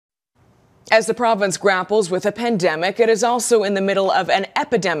As the province grapples with a pandemic, it is also in the middle of an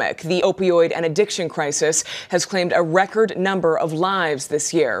epidemic. The opioid and addiction crisis has claimed a record number of lives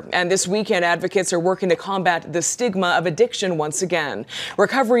this year. And this weekend, advocates are working to combat the stigma of addiction once again.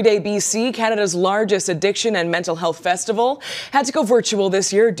 Recovery Day BC, Canada's largest addiction and mental health festival, had to go virtual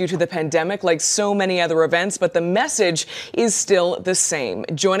this year due to the pandemic, like so many other events, but the message is still the same.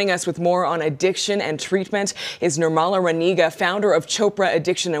 Joining us with more on addiction and treatment is Nirmala Raniga, founder of Chopra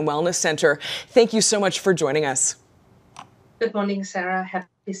Addiction and Wellness Centre. Thank you so much for joining us. Good morning, Sarah.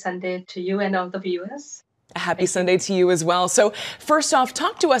 Happy Sunday to you and all the viewers. Happy Sunday to you as well. So first off,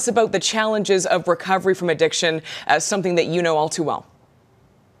 talk to us about the challenges of recovery from addiction, something that you know all too well.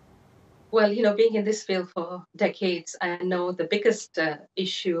 Well, being in this field for decades, I know the biggest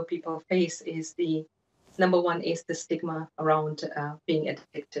issue people face is number one is the stigma around being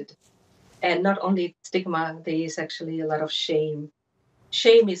addicted. And not only stigma, there is actually a lot of shame.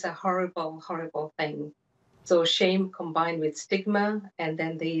 Shame is a horrible, horrible thing. So shame combined with stigma, and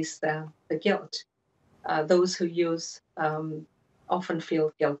then there's the guilt. Those who use often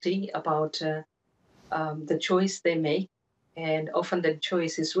feel guilty about the choice they make, and often the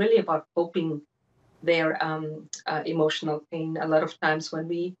choice is really about coping their emotional pain. A lot of times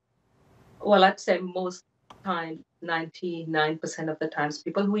I'd say most time, 99% of the times,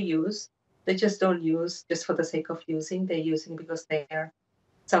 people who use, they just don't use just for the sake of using. They're using because they're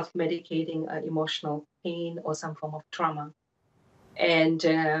self-medicating emotional pain or some form of trauma. And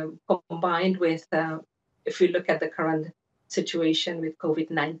combined with, if you look at the current situation with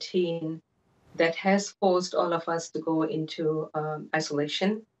COVID-19, that has forced all of us to go into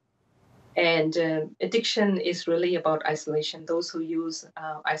isolation. And addiction is really about isolation. Those who use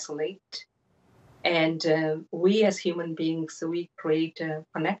isolate. And we as human beings, we create a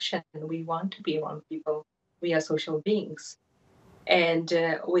connection. We want to be around people. We are social beings. And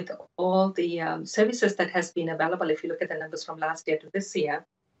with all the services that has been available, if you look at the numbers from last year to this year,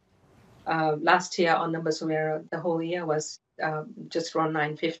 last year our numbers were, the whole year was just around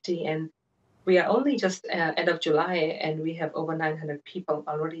 950. And we are only just end of July, and we have over 900 people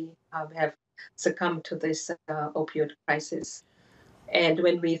already have succumbed to this opioid crisis. And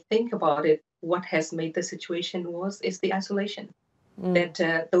when we think about it, what has made the situation worse is the isolation.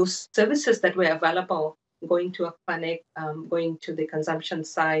 That those services that were available, going to a clinic, going to the consumption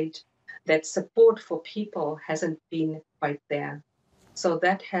site, that support for people hasn't been quite there. So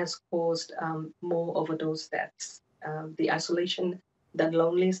that has caused more overdose deaths. The isolation, the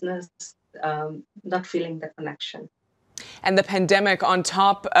loneliness, not feeling the connection. And the pandemic on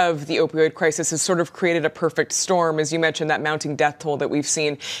top of the opioid crisis has sort of created a perfect storm, as you mentioned, that mounting death toll that we've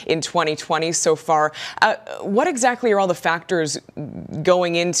seen in 2020 so far. What exactly are all the factors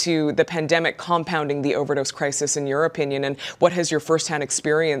going into the pandemic compounding the overdose crisis, in your opinion, and what has your firsthand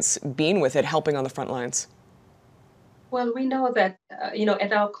experience been with it helping on the front lines? Well, we know that,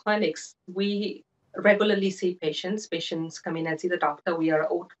 at our clinics, we regularly see patients. Patients come in and see the doctor. We are an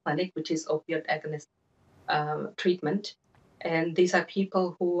OAT clinic, which is opioid agonist treatment. And these are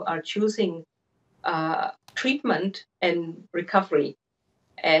people who are choosing treatment and recovery.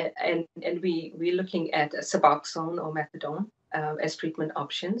 And we're looking at Suboxone or methadone as treatment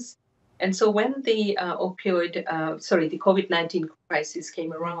options. And so when the the COVID-19 crisis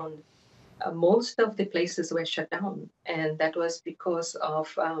came around, most of the places were shut down. And that was because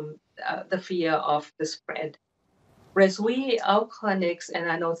of the fear of the spread. Whereas our clinics, and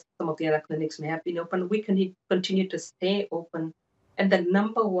I know some of the other clinics may have been open, we can continue to stay open. And the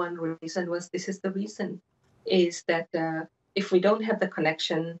number one reason this is the reason, is that if we don't have the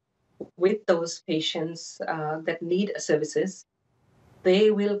connection with those patients that need services,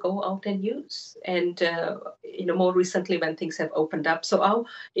 they will go out and use. And, more recently when things have opened up, so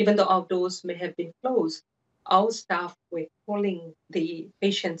even though our doors may have been closed, our staff were calling the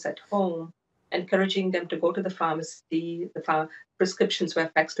patients at home, encouraging them to go to the pharmacy. Prescriptions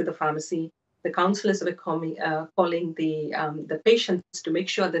were faxed to the pharmacy. The counselors were calling the patients to make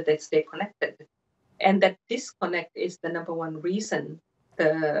sure that they stay connected. And that disconnect is the number one reason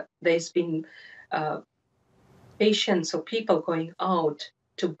there's been patients or people going out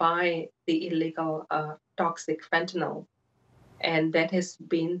to buy the illegal toxic fentanyl. And that has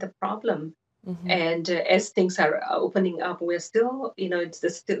been the problem. Mm-hmm. And as things are opening up, we're still,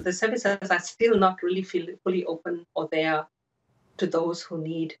 the services are still not really fully open or there to those who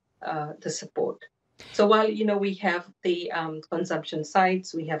need the support. So while, we have the consumption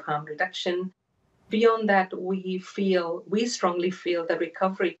sites, we have harm reduction. Beyond that, we strongly feel the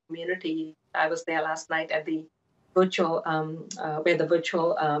recovery community. I was there last night at the virtual, where the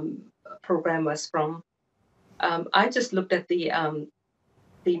virtual program was from. I just looked at the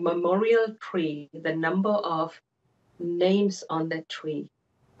the memorial tree, the number of names on that tree,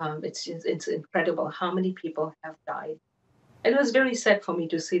 it's incredible how many people have died. And it was very sad for me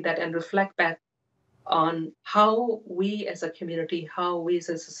to see that and reflect back on how we as a community, how we as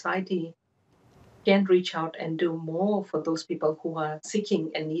a society can reach out and do more for those people who are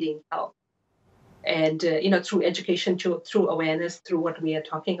seeking and needing help. And, through education, through awareness, through what we are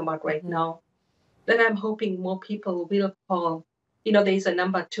talking about right now, that I'm hoping more people will call. There's a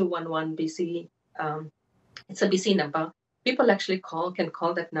number 211 BC. It's a BC number. People actually can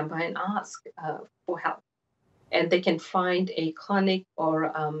call that number and ask for help. And they can find a clinic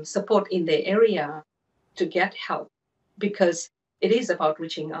or support in their area to get help, because it is about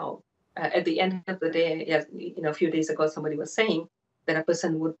reaching out. At the end of the day, yes, a few days ago, somebody was saying that a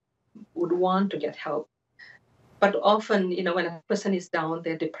person would want to get help. But often, when a person is down,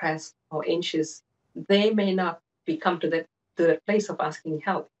 they're depressed or anxious, they may not come to the place of asking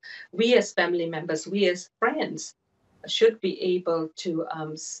help. We as family members, we as friends, should be able to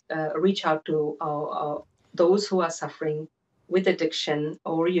reach out to those who are suffering with addiction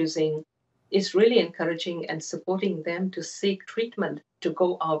or using. Is really encouraging and supporting them to seek treatment, to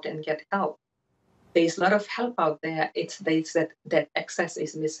go out and get help. There's a lot of help out there. It's that access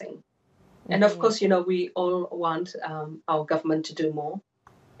is missing. And of course, we all want our government to do more,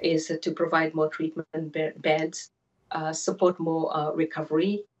 is to provide more treatment beds, support more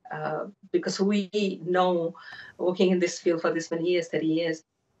recovery, because we know, working in this field for this many years, 30 years,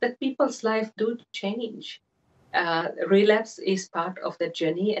 that people's life do change. Relapse is part of the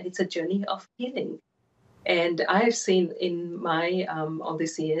journey, and it's a journey of healing. And I've seen in my all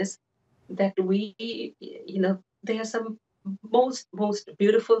these years that there are some most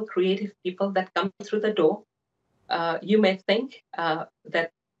beautiful, creative people that come through the door. You may think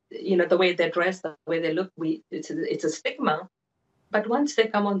that the way they dress, the way they look, it's a stigma. But once they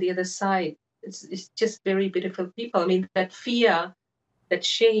come on the other side, it's just very beautiful people. I mean, that fear, that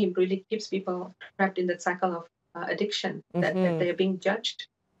shame really keeps people trapped in that cycle of addiction, that they're being judged.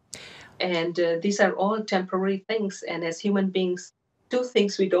 And these are all temporary things. And as human beings, two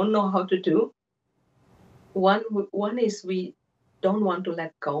things we don't know how to do. One is we don't want to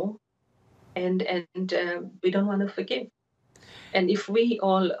let go, and we don't want to forgive. And if we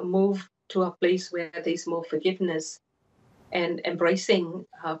all move to a place where there's more forgiveness and embracing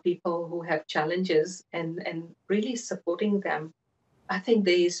people who have challenges and really supporting them, I think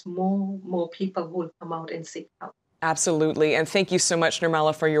there is more people who will come out and seek help. Absolutely. And thank you so much,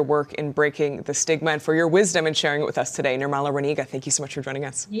 Nirmala, for your work in breaking the stigma and for your wisdom and sharing it with us today. Nirmala Raniga, thank you so much for joining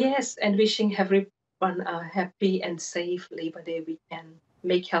us. Yes, and wishing everyone a happy and safe Labor Day weekend.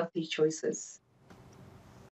 Make healthy choices.